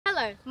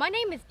Hello, my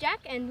name is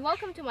Jack and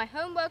welcome to my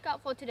home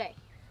workout for today.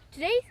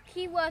 Today's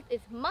keyword is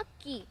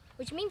Mukki,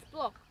 which means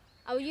block.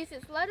 I will use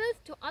its letters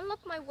to unlock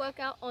my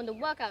workout on the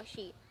workout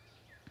sheet.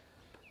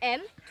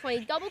 M,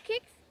 20 double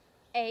kicks.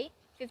 A,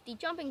 50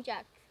 jumping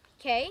jacks.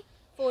 K,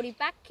 40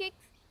 back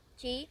kicks.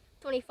 G,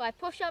 25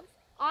 push-ups.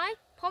 I,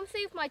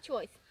 Pomse of my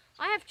choice.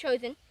 I have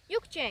chosen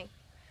Yukjang.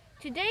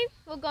 Today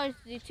we're going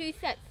to do 2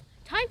 sets.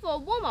 Time for a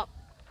warm-up.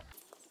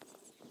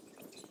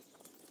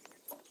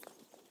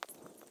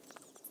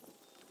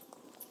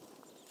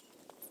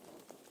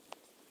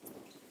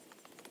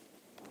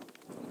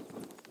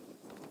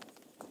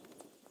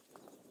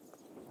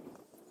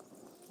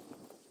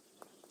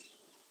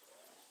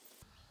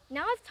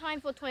 Now it's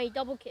time for 20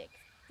 double kicks.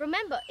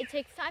 Remember, it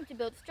takes time to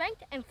build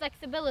strength and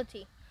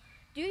flexibility.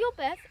 Do your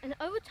best and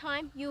over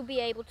time you'll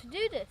be able to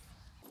do this.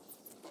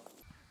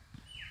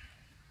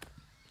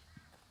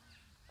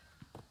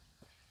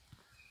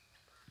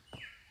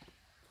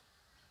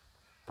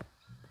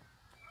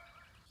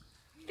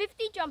 -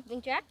 50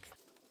 jumping jacks.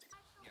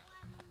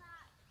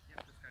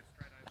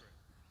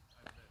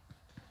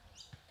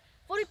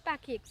 40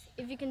 back kicks.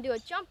 If you can do a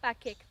jump back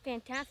kick,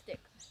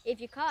 fantastic. If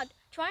you can't,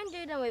 try and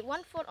do them with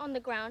 1 foot on the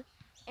ground,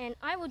 and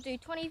I will do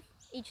 20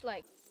 each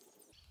leg. -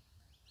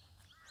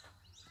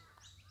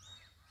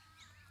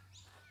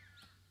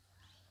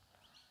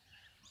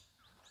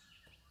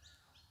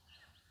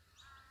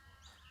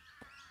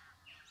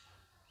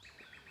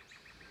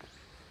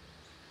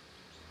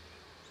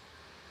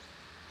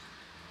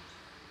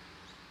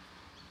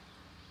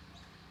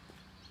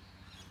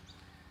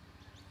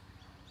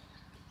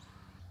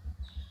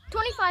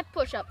 25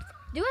 push-ups.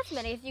 Do as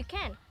many as you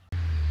can.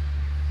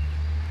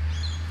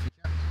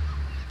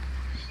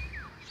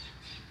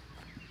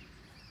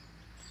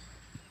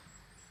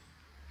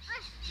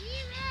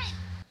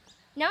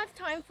 Now it's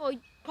time for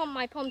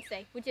my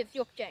Pomse, which is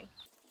Yukjang.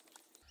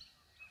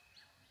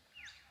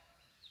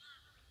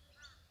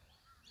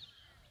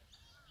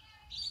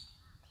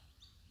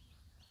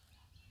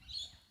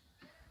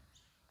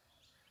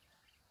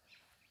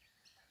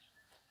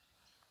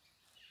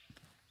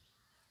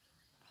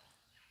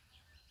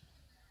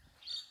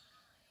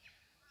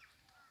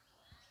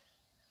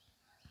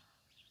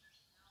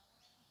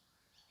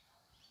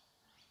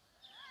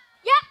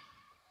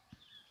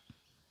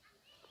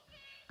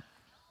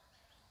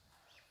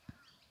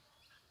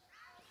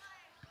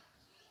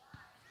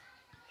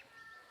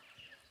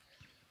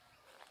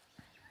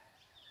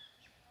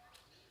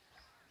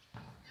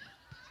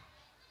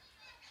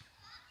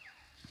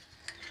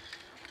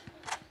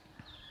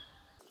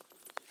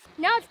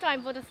 Now it's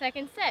time for the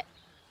second set.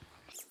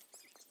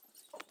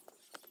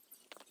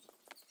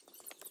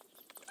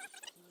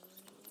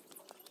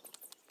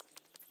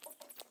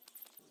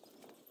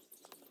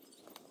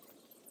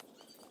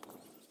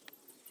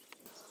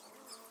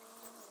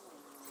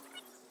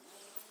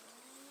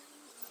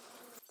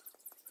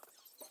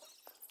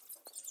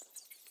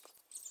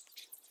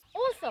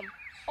 Awesome!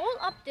 All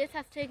up this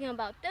has taken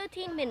about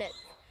 13 minutes.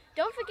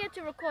 Don't forget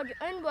to record your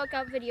own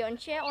workout video and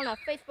share on our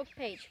Facebook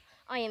page.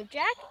 I am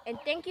Jack and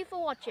thank you for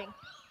watching.